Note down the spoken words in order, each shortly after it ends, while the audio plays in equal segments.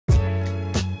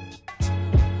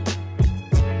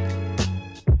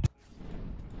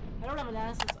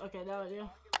Okay, now I do. It was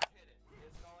hidden.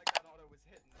 It's not like I thought it was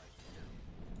hidden right here.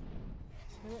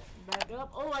 Hit it, back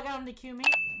up. Oh, I got him to Q me.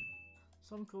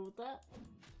 So I'm cool with that.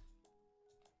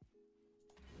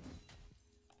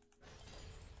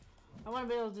 I want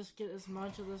to be able to just get as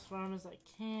much of this farm as I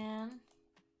can.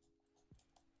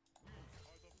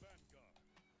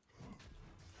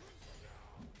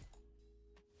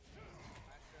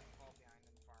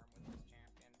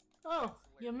 Oh,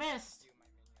 you missed.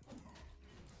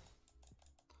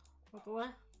 Walk away.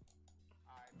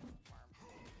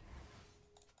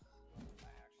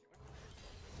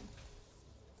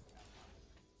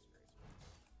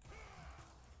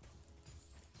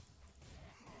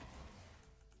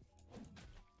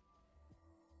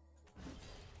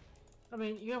 I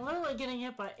mean, you're literally getting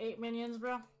hit by 8 minions,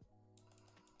 bro.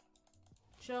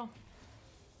 Chill.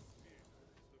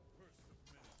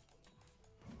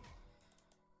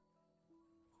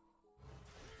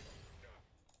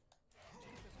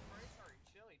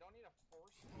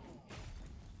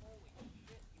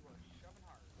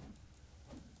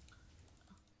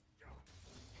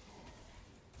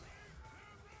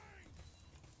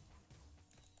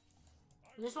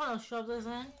 I just want to shove this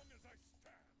in.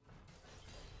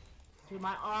 Dude,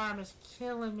 my arm is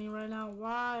killing me right now.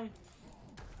 Why?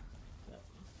 Yep.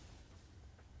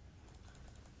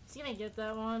 He's gonna get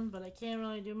that one, but I can't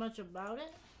really do much about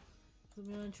it.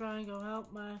 I'm gonna try and go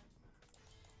help my...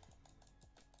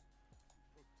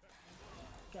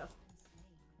 Go. As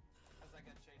I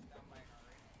get chased down by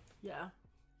Garen. Yeah.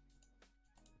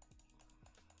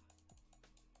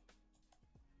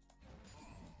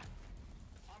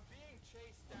 I'm being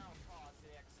chased down,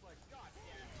 Cossack. Like,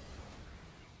 goddamn.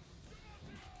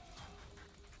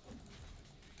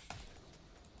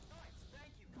 Nice.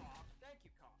 Thank you, Cop. Thank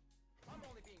you, Cop. I'm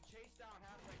only being chased down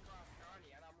halfway across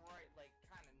Narnia, and I'm right, like,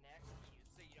 kind of next to you,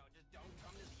 so, you know, just don't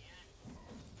come to the end.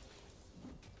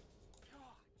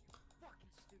 God, you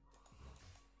fucking stupid.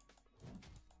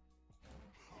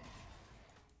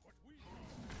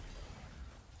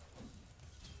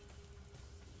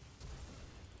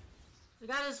 I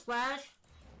got his flash.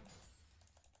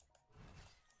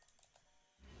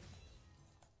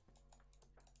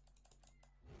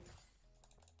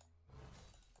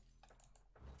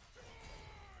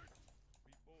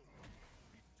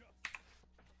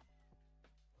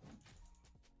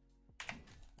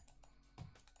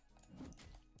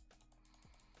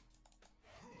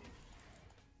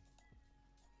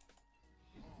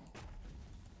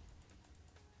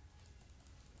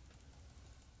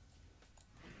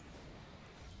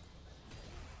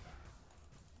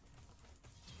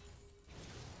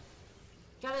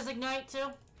 Got his ignite too.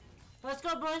 Let's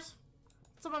go, boys.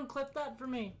 Someone clip that for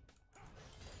me.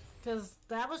 Because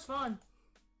that was fun.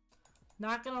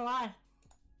 Not gonna lie.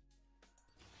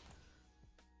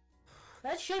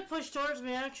 That should push towards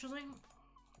me, actually.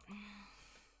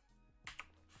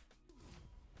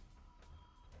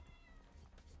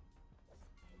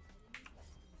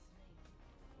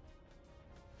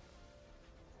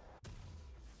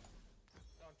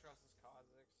 Don't trust this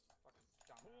Cossack. Fucking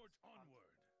dumb. Forge onward.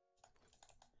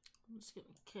 I'm just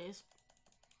getting in case.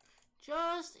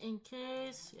 Just in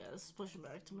case. Yeah, this is pushing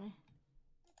back to me.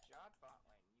 Good job, bot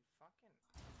lane. You fucking...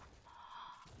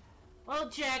 Well,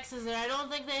 Jax is there. I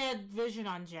don't think they had vision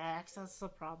on Jax. That's the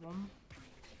problem.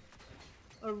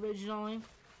 Originally.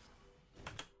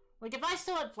 Like, if I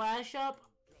still had flash up,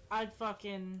 I'd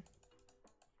fucking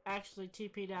actually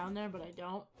TP down there, but I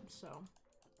don't, so...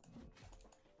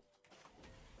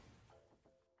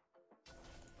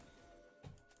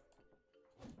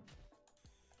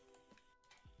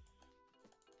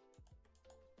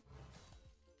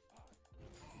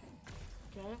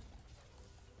 Okay.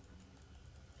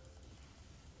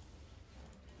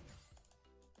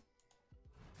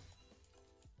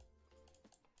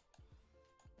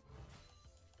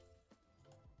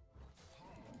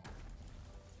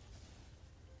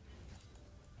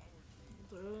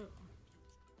 Do it.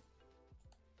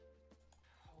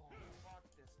 Oh, fuck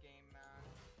this game, man.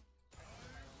 I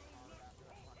really hard after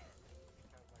that one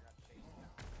because I got chased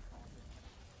down.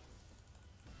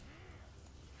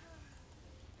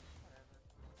 Whatever.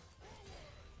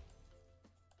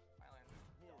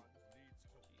 My land's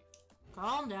done.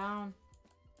 Calm down.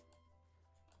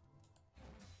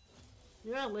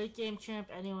 You're a late game champ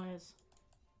anyways.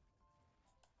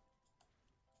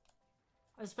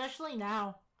 Especially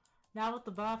now. Now with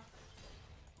the buff.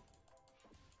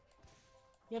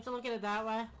 You have to look at it that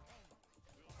way.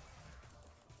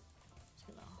 Just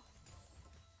gonna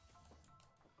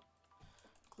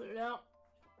clear it out.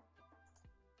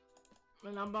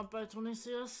 And I'm bumped by 20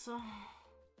 CS, so...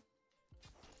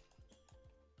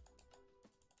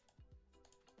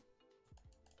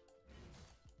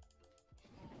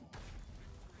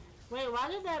 Wait, why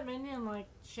did that minion, like,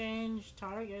 change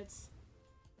targets?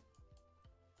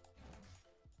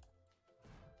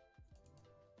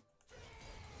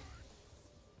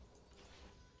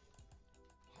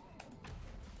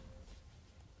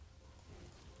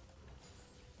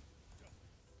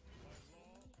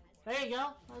 There you go.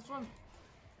 That's what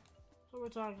we're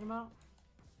talking about.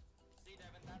 See,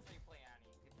 Devin, that's how you play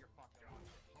Annie. If you're fucking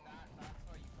watching. That's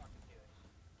how you fucking do it.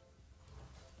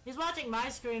 He's watching my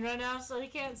screen right now, so he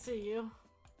can't see you.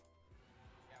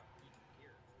 Yeah, he can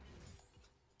hear.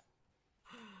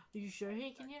 Are you sure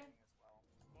he can hear? As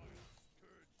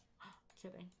well.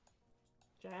 Kidding.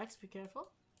 Jax, be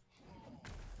careful.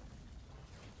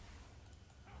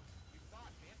 You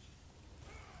thought, bitch.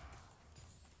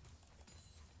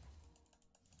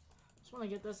 Just want to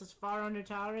get this as far under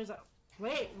tower as I...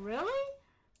 Wait, really?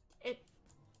 It...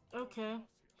 Okay.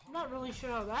 I'm not really sure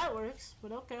how that works,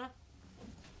 but okay. I don't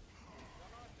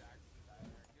know if Jax did that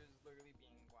either. He was literally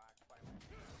being whacked by my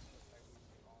by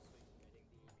losing also committing the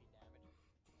EP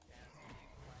damage. Damn, are you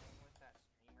playing with that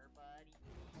streamer, buddy?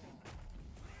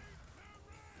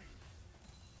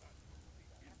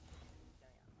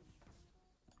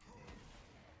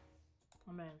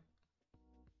 Oh man.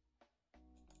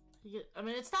 I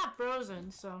mean, it's not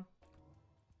frozen, so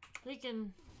they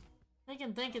can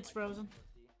think it's frozen.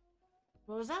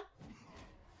 What was that?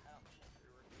 I have to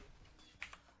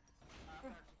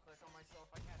actually click on myself.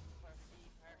 I can't press E.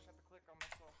 I actually have to click on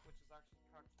myself, which is actually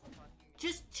fucking me.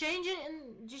 Just change it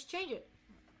and just change it.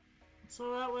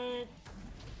 So that way.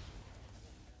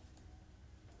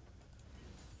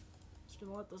 Just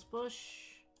gonna let this push.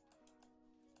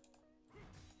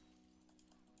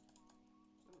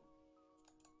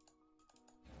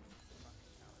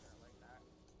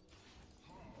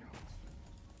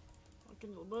 Look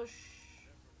into the bush.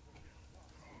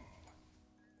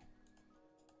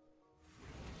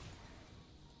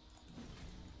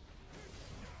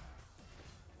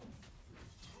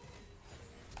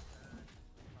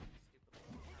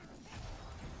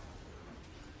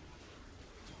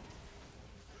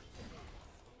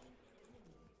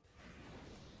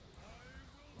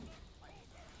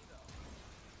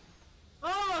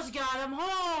 Almost got him!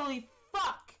 Holy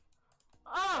fuck!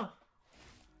 Oh!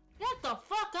 Get the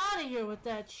fuck out of here with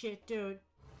that shit, dude.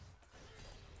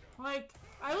 Like,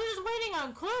 I was just waiting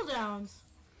on cooldowns.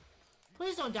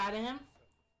 Please don't die to him.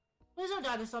 Please don't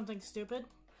die to something stupid.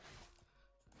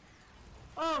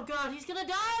 Oh god, he's gonna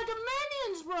die to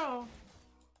minions, bro!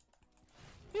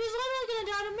 He's literally gonna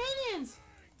die to minions!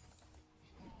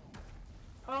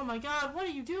 Oh my god, what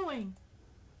are you doing?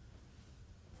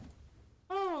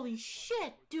 Holy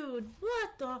shit, dude!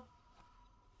 What the...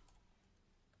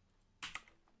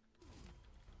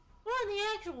 What in the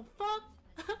actual fuck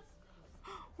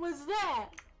was that?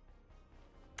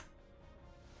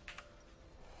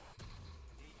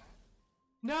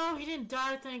 No, he didn't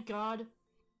die, thank God.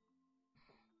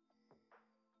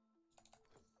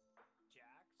 Jax?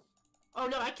 Oh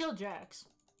no, I killed Jax.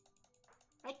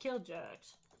 I killed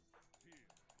Jax.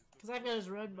 Because I've got his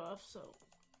red buff, so...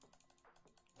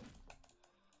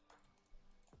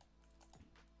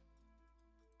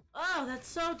 Oh, that's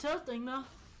so tilting, though.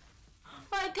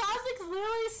 Like, Kha'Zix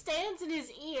literally stands in his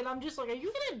E, and I'm just like, are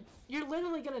you gonna... You're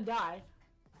literally gonna die.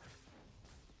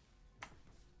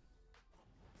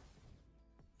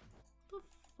 What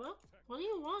the fuck? What do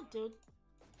you want, dude?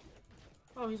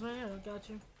 Oh, he's right here. I got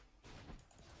you.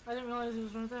 I didn't realize he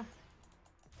was right there.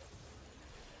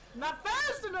 Not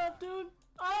fast enough, dude!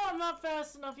 Oh, I'm not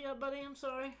fast enough yet, buddy. I'm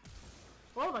sorry.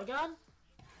 Oh my god.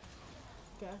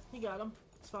 Okay, he got him.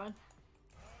 It's fine.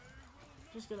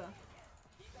 Just gonna...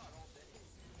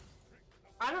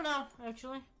 I don't know,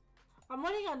 actually. I'm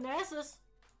waiting on Nasus.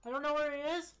 I don't know where he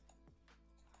is.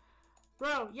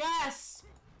 Bro, yes!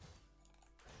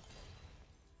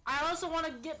 I also want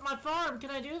to get my farm. Can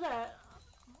I do that?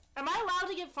 Am I allowed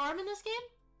to get farm in this game?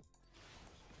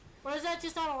 Or is that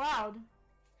just not allowed?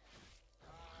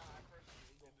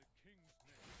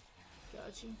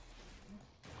 Got you.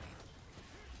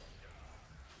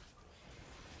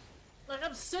 Like,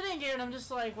 I'm sitting here and I'm just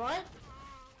like, what?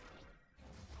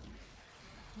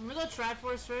 I'm gonna go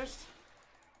Triforce first.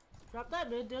 Drop that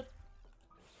mid, dude. And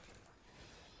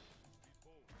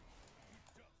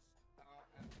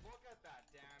look at that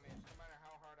damage, no matter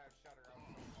how hard I've shut her out so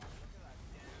far. Look at that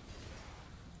damage.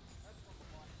 That's from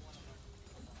one of my...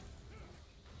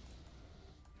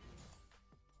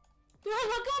 Dude,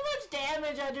 look how much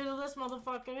damage I do to this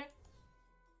motherfucker.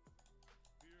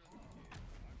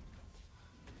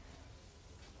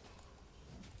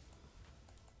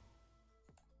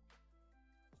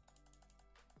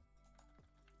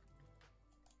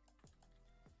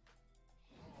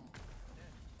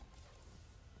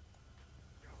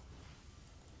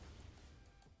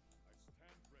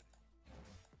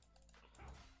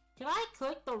 Can I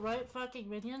click the right fucking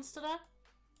minions today?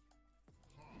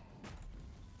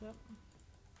 Yep.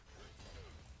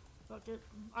 Fuck it.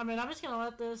 I mean, I'm just gonna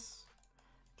let this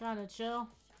kind of chill.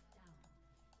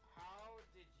 How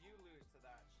did you lose to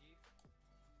that, Chief?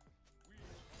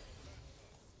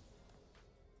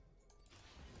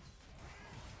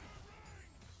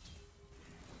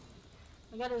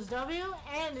 I got his W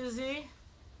and his Z.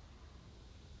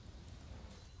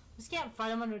 Just can't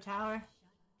fight him under tower.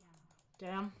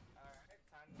 Damn. Alright,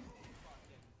 time to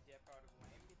fucking dip out of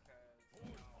lane because, you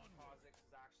know, Kha'Zix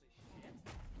is actually shit.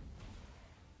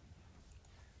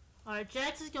 Alright,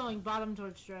 Jax is going bottom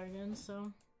towards Dragon,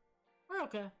 so we're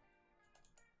okay.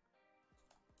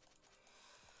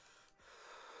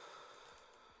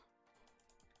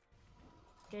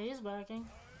 Okay, he's backing.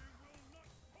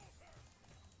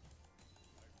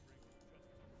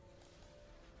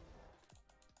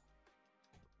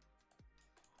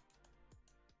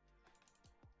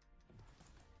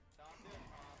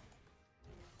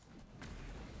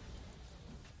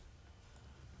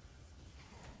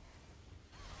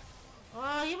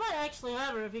 Oh, he might actually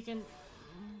have her if he can.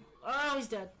 Oh, he's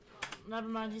dead. Never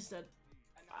mind, he's dead.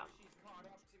 And now she's caught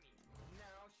up to me.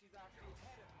 Now she's actually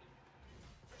ahead of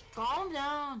me. Calm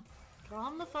down.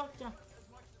 Calm the fuck down. As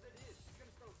much as it is, she's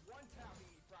gonna start one-tapping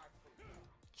me practically.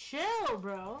 Chill,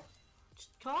 bro.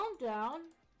 Just calm down.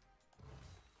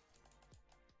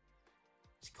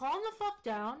 Just calm the fuck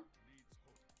down.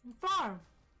 And farm.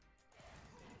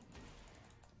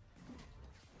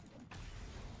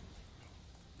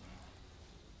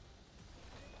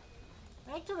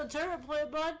 Back to the turret plate,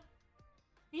 bud.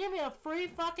 You give me a free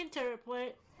fucking turret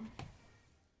plate.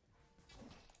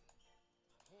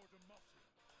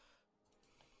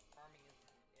 Farming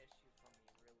isn't an issue for me,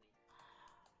 really.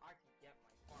 I can get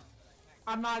my farm, but I can't.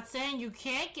 I'm not saying you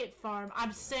can't get farm.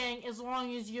 I'm saying as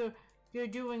long as you're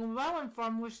doing well in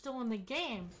farm, we're still in the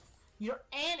game. You're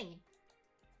Annie.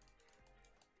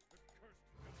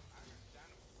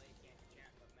 Understandably, can't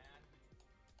enchant, but man,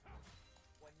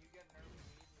 when you get nerfed and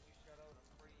you shut out a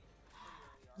pretty early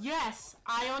arc. Yes,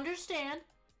 I understand.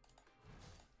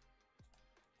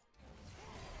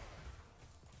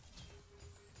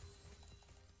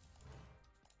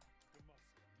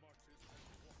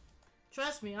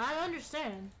 Trust me, I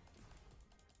understand.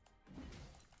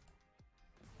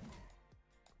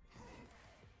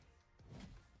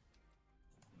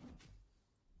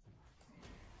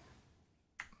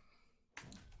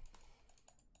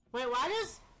 Wait, why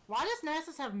does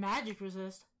Nasus have magic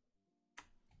resist?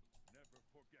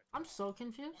 I'm so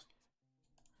confused.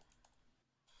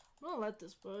 I'm gonna let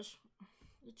this push.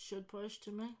 It should push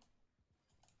to me.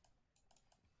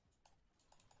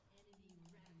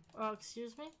 Oh,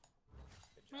 excuse me?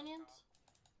 Minions?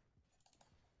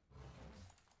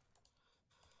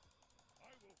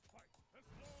 I will fight as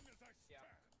long as I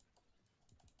stand.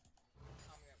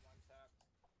 I'm gonna get one tap.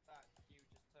 That Q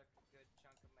just took a good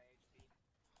chunk of my HP.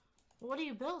 What are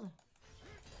you building?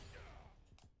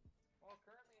 Well,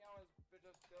 currently I was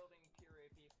just building pure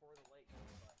AP for the late,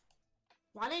 but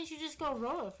Why didn't you just go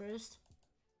Roa first?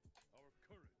 Our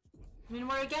courage must I mean,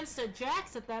 we're against a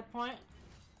Jax at that point.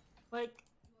 Like,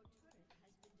 yeah,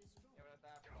 but at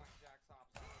that point, Jack's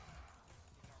ops.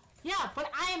 yeah,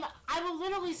 but I will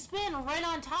literally spin right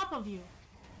on top of you.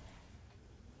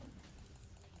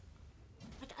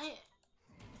 Like,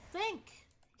 think.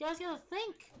 You guys gotta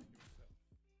think.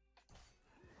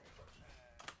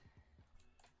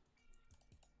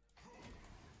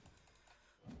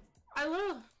 I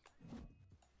literally...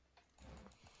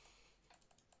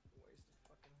 Wasted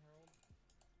fucking herald.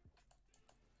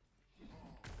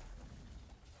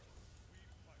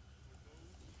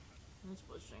 It's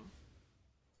pushing.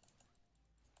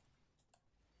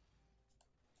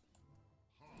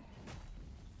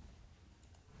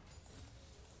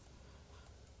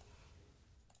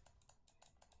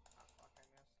 Ah, fuck, I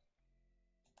missed.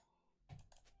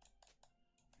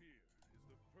 fear is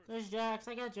the first. There's Jax.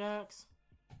 I got Jax.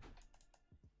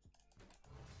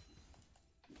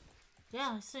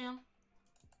 Yeah, I see him.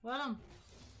 Let him.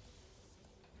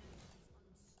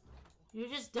 You're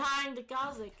just dying to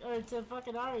Kha'Zix, or to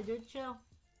fucking Ari, dude. Chill.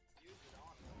 Use it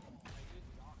on him. I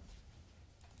used it on him.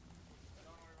 I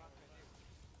don't know what I'm gonna do.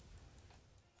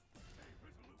 Stay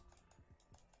resolute.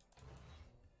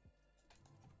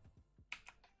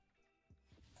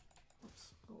 Oops,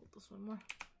 hold this one more.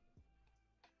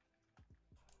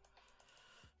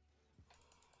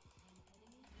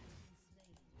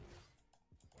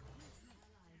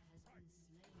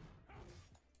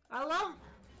 I love...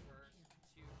 First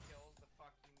 2 kills, the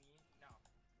fuck you mean? No,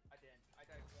 I didn't. I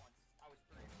died once. I was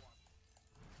 3-1.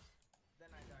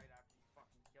 Then I died after you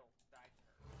fucking killed. Died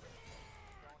to her.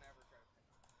 Don't ever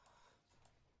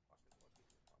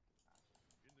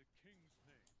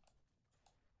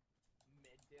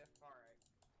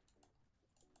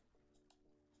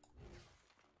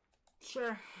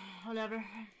Sure, whatever. Good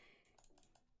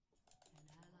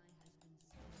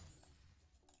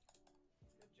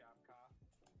job, Ka.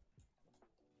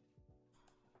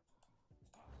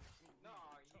 No,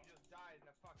 you just died in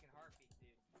a fucking heartbeat,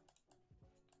 dude.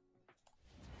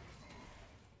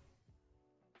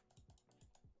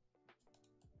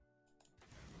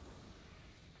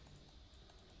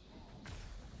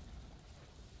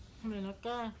 I mean,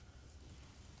 okay.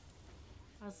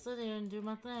 I'll sit here and do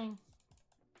my thing.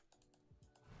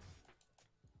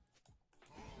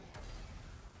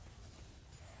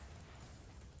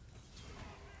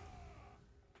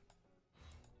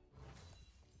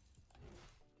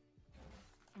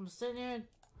 I'm sitting here.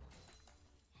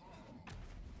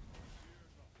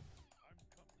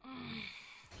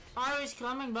 Ari's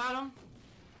coming, bottom.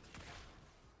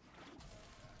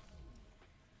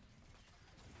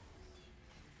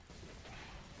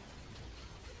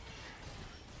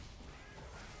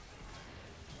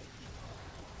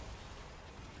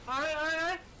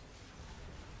 Ari.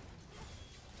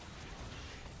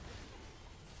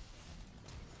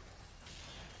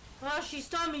 Oh, she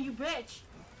stunned me, you bitch.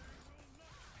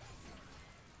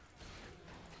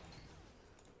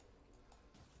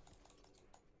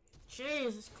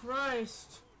 Jesus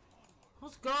Christ.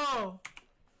 Let's go.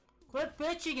 Quit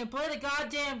bitching and play the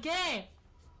goddamn game.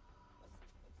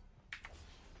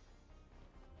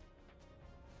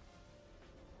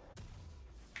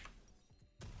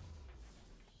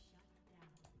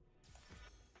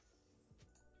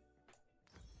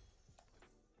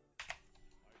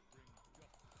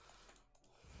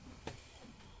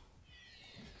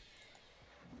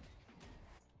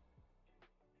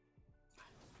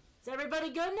 Is everybody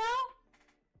good now?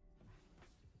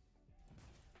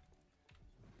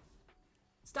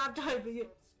 Stop typing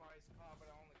it. Spice Ka, but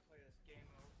I only play this game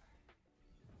mode.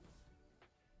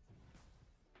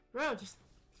 Bro, just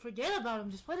forget about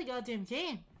him. Just play the goddamn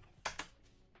game.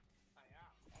 I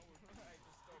am. I just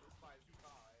go to Spice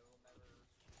Ka. I will never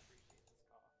appreciate this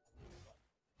Ka. But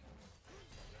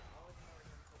I'll ignore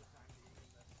him for the time being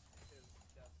unless his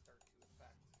death start to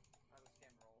affect how this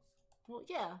game rolls. Well,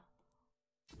 yeah.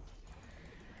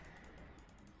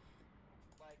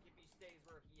 Like, if he stays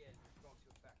where he is, it's going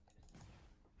to affect it.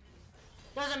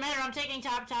 Doesn't matter. I'm taking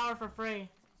top tower for free.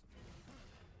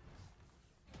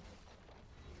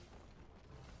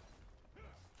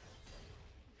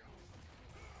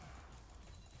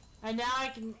 And now I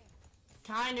can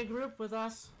kind of group with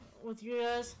us, with you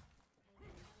guys.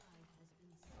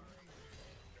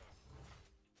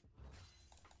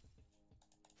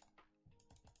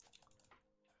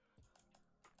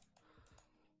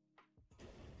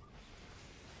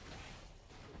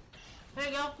 There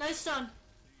you go. Nice stun.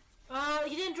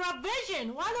 He didn't drop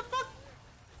vision. Why the fuck?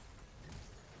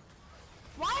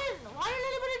 Why didn't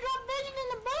anybody drop vision in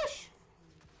the bush?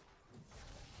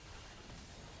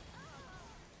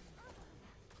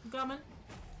 I'm coming.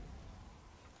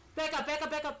 Back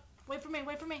up. Wait for me. I'll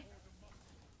wait. I can wait.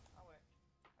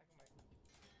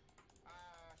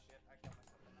 Ah, shit. I killed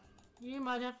myself in that. You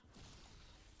might have.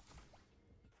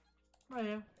 Right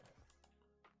here.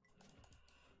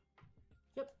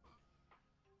 Yep.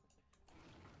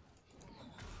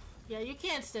 Yeah, you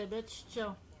can't stay, bitch.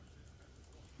 Chill.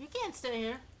 You can't stay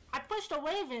here. I pushed a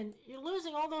wave in. You're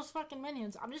losing all those fucking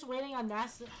minions. I'm just waiting on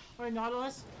Nasus or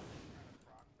Nautilus.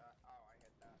 Proc that. Oh, I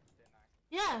hit that,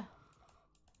 didn't I? Yeah.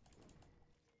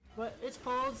 But it's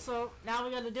pulled, so now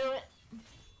we gotta do it.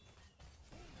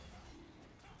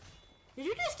 Did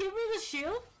you just give me the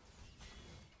shield?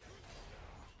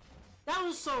 That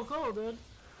was so cool, dude.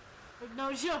 Like,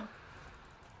 no joke.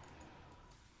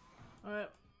 Alright.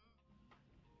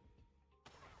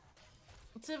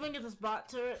 Let's see if we can get this bot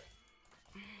turret.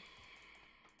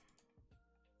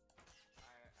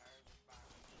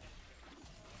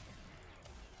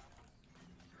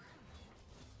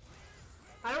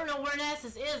 I don't know where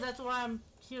Nasus is, that's why I'm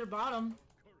here bottom.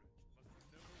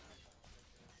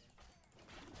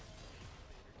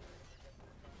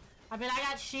 I mean, I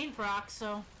got Sheen proc,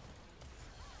 so...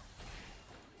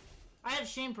 I have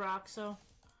Sheen proc, so...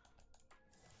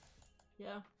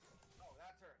 Yeah. Oh,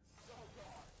 that turret's so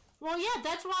gone. Well, yeah,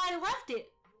 that's why I left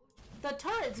it. The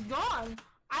turret's gone.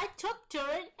 I took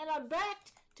turret, and I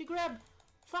backed to grab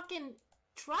fucking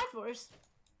Triforce.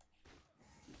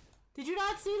 Did you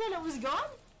not see that it was gone?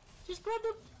 Just grab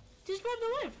the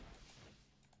wave.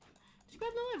 Just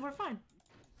grab the wave, we're fine.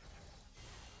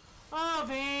 Oh,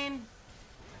 Vayne.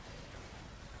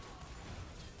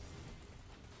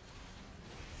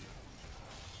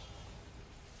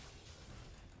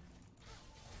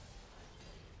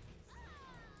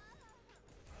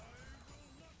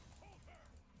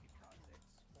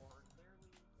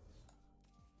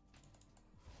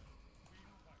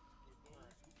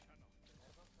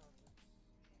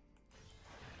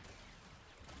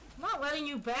 letting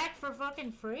you back for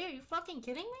fucking free? Are you fucking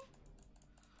kidding me?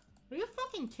 Are you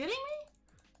fucking kidding me?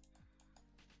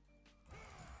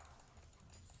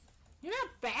 You're not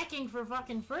backing for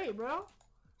fucking free, bro.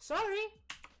 Sorry.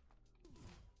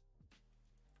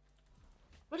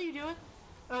 What are you doing?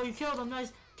 Oh, you killed him.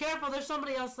 Nice. Careful, there's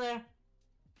somebody else there.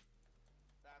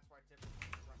 That's why Tibbs is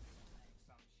running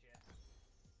some shit.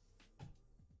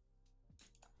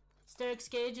 Sterix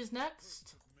Gage is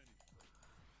next. Alright,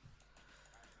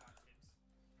 come on, Tibbs.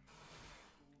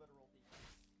 Literal defense.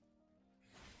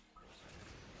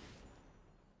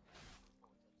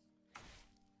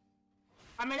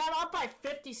 I mean, I'm up by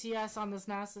 50 CS on this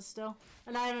Nasus still.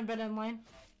 And I haven't been in lane.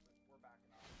 We're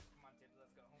backing off. Come on, Tibbs,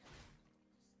 let's go.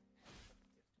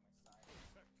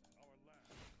 Put Tibbs to my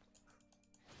side.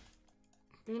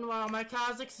 Meanwhile, my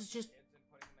Kha'Zix is just... Tibbs and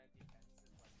putting him in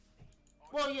defensive like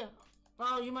state. Well, yeah.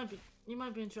 Oh, you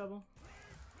might be in trouble.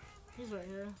 He's right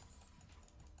here.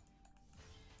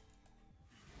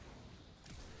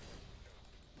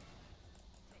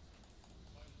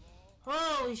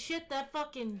 Holy shit, that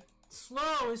fucking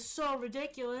slow is so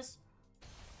ridiculous.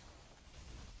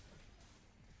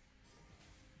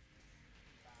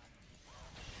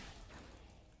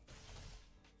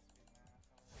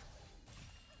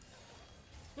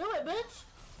 Do it, bitch!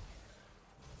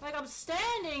 Like I'm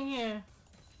standing here.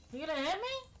 You gonna hit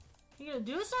me? You gonna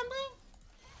do something?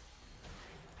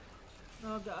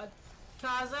 Oh god.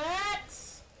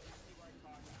 Kha'Zix!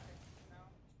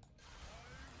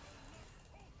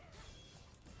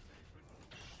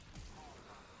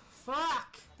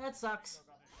 Fuck! That sucks.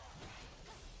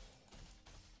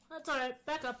 That's alright.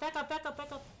 Back up, back up, back up,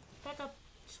 back up. Back up.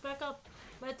 Just back up.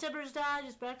 Let Tibbers die,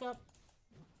 just back up.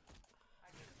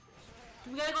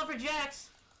 We gotta go for Jax.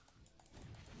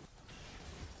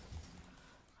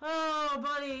 Oh,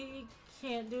 buddy, you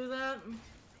can't do that.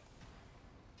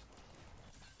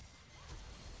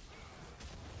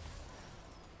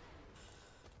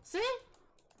 See?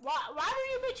 Why were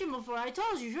you bitching before? I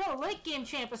told you, you're a late game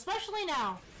champ, especially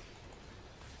now.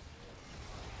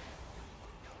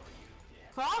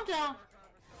 Calm down.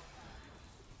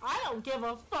 I don't give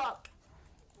a fuck.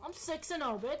 I'm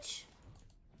 6-0, bitch.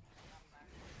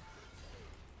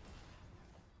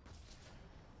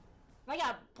 I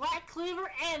got Black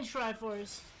Cleaver and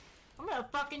Triforce. I'm gonna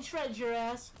fucking shred your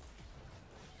ass.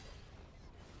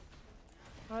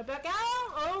 Alright, back out.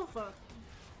 Oh, fuck.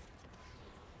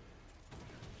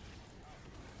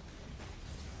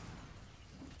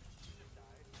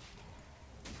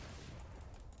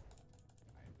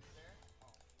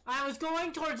 I was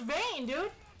going towards Vayne,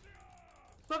 dude.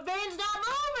 But Vayne's not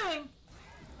moving.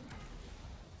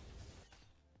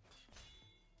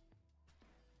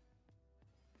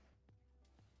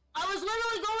 I was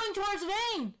literally going towards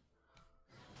Vayne.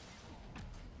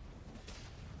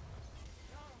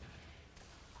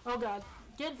 Oh god.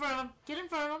 Get in front of him. Get in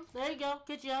front of him. There you go.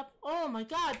 Good job. Oh my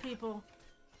god, people.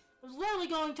 I was literally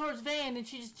going towards Vayne and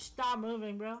she just stopped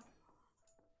moving, bro.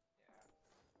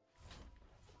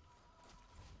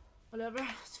 Whatever.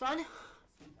 It's fun.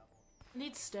 I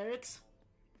need Sterix.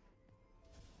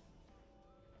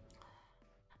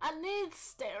 I need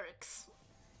Sterix.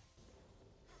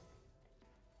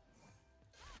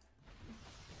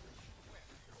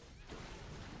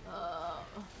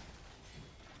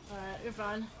 Alright, you're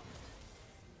fine.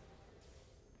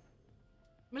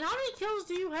 I mean, how many kills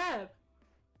do you have?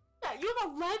 Yeah, you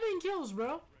have 11 kills,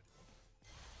 bro.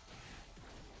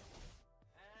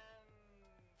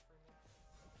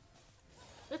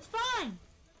 It's fine.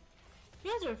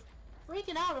 You guys are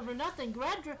freaking out over nothing.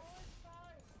 Grab Dragon.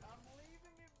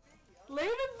 Leave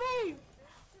it be.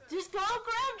 Just go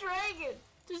grab Dragon.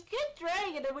 Just get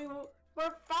Dragon and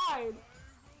we're fine.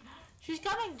 She's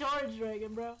coming towards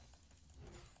Dragon, bro.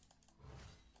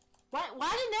 Why did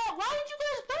you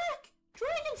guys back?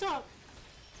 Dragon's up.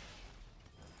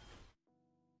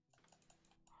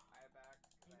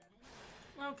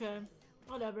 Okay,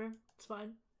 whatever. It's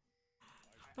fine.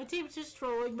 My team's just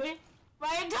trolling me.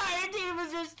 My entire team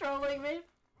is just trolling me.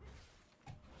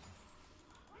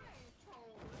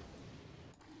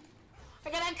 I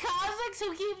got a Kha'Zix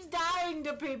who keeps dying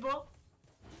to people.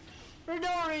 For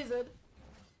no reason.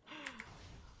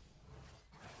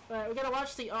 Alright, we gotta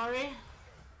watch the Ari.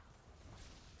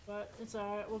 But it's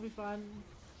alright, we'll be fine.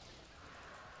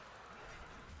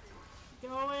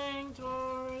 Going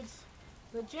towards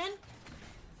the Jhin.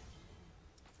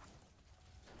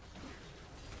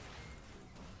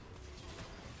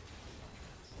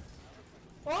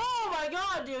 Oh my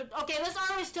god, dude. Okay, this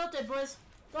Ari's tilted, boys.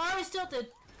 The Ari's tilted.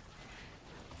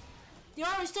 The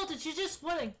Ari's tilted. She's just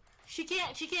splitting. She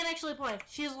can't actually play.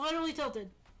 She is literally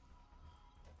tilted.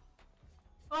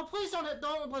 Oh, please don't let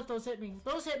those hit me. If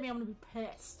those hit me, I'm gonna be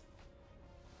pissed.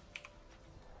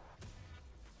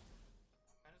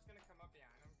 I'm just gonna come up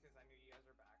behind him because I knew you guys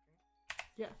were backing.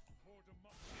 Yeah. More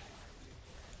demo-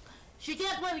 She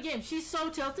can't play the game. She's so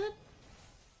tilted.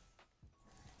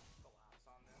 Collapse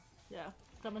on this. Yeah,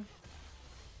 coming.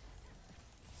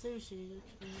 Sushi.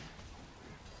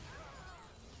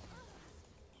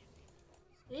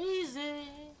 Easy.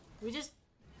 We just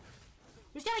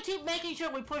gotta keep making sure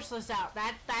we push this out.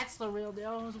 That's the real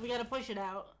deal. We gotta push it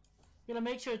out. We gotta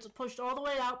make sure it's pushed all the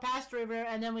way out past river,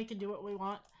 and then we can do what we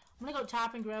want. I'm gonna go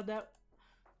top and grab that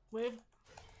wave. There's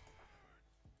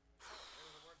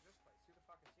a word this place. Who the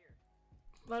fuck is here?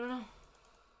 I don't know.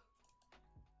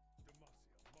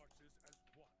 Demacia marches as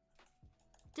one.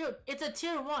 Dude, it's a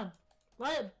tier 1.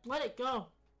 Let it go.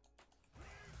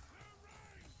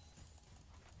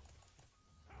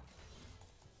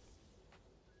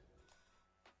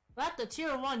 Let the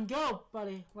tier 1 go,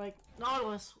 buddy. Like,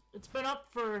 Nautilus. It's been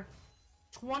up for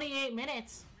 28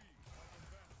 minutes.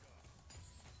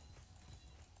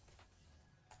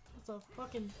 That's a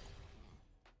fucking...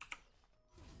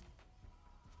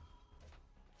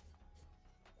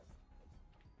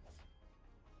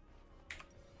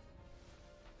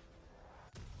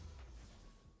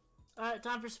 Alright,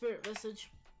 time for Spirit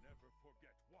Visage. Never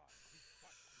forget why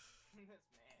we fight. This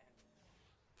man.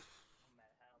 No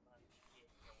matter how much shit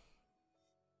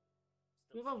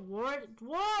We have a ward?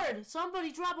 Ward!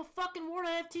 Somebody drop a fucking ward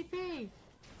on FTP!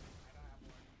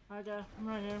 I don't have one. Okay, I'm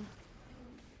right here.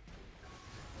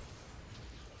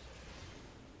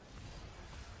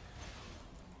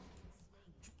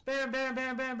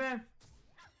 Baron.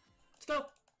 Let's go.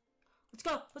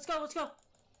 Let's go.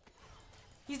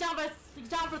 He's down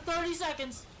for 30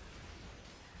 seconds.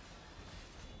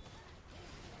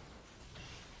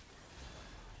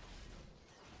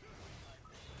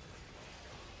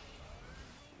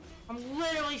 I'm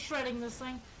literally shredding this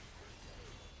thing.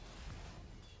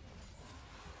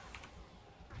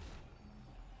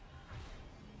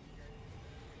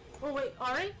 Oh wait,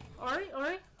 Ari?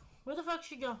 Where the fuck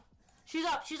she go? She's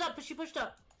up, but she pushed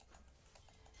up.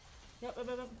 Yep.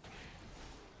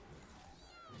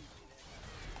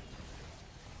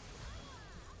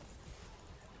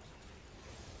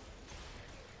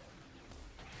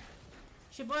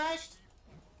 She brushed.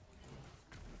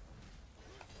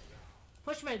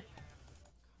 Push mid.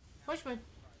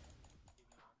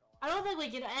 I don't think we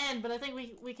can end, but I think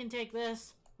we can take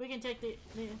this. We can take the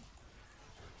Where's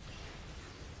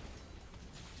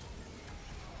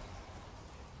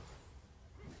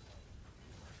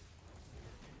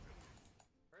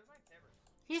my Tibbers?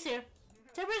 He's here.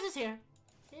 Tibbers is here.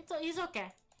 He's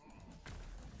okay.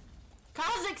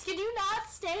 Kha'Zix, can you not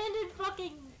stand in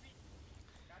fucking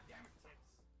God damn it,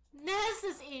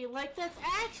 Tibbs. Nasus E? Like, that's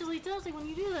actually tilting when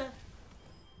you do that.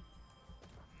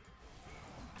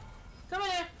 Come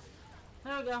here.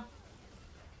 There we go.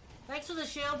 Thanks for the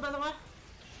shield, by the way.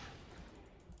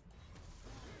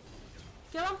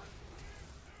 Kill him.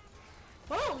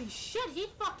 Holy shit, he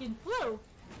fucking flew.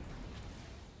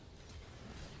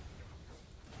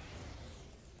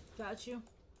 Got you.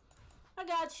 I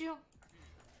got you.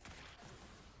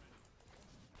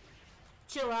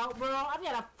 Chill out, bro. I've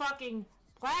got a fucking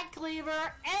Black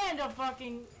Cleaver and a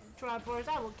fucking Triforce.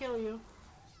 I will kill you.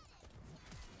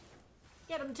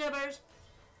 Get him, Tibbers.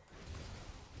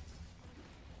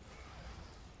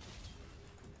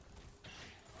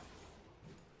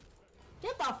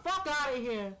 Get the fuck out of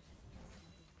here.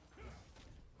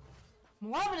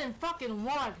 11 and fucking 1.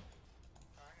 I'm gonna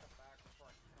back before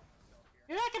I kill myself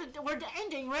here. You're not gonna. We're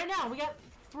ending right now. We got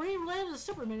 3 waves of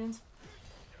super minions.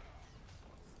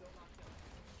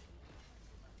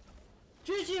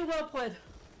 GG, well played.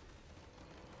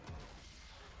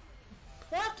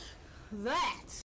 Fuck that.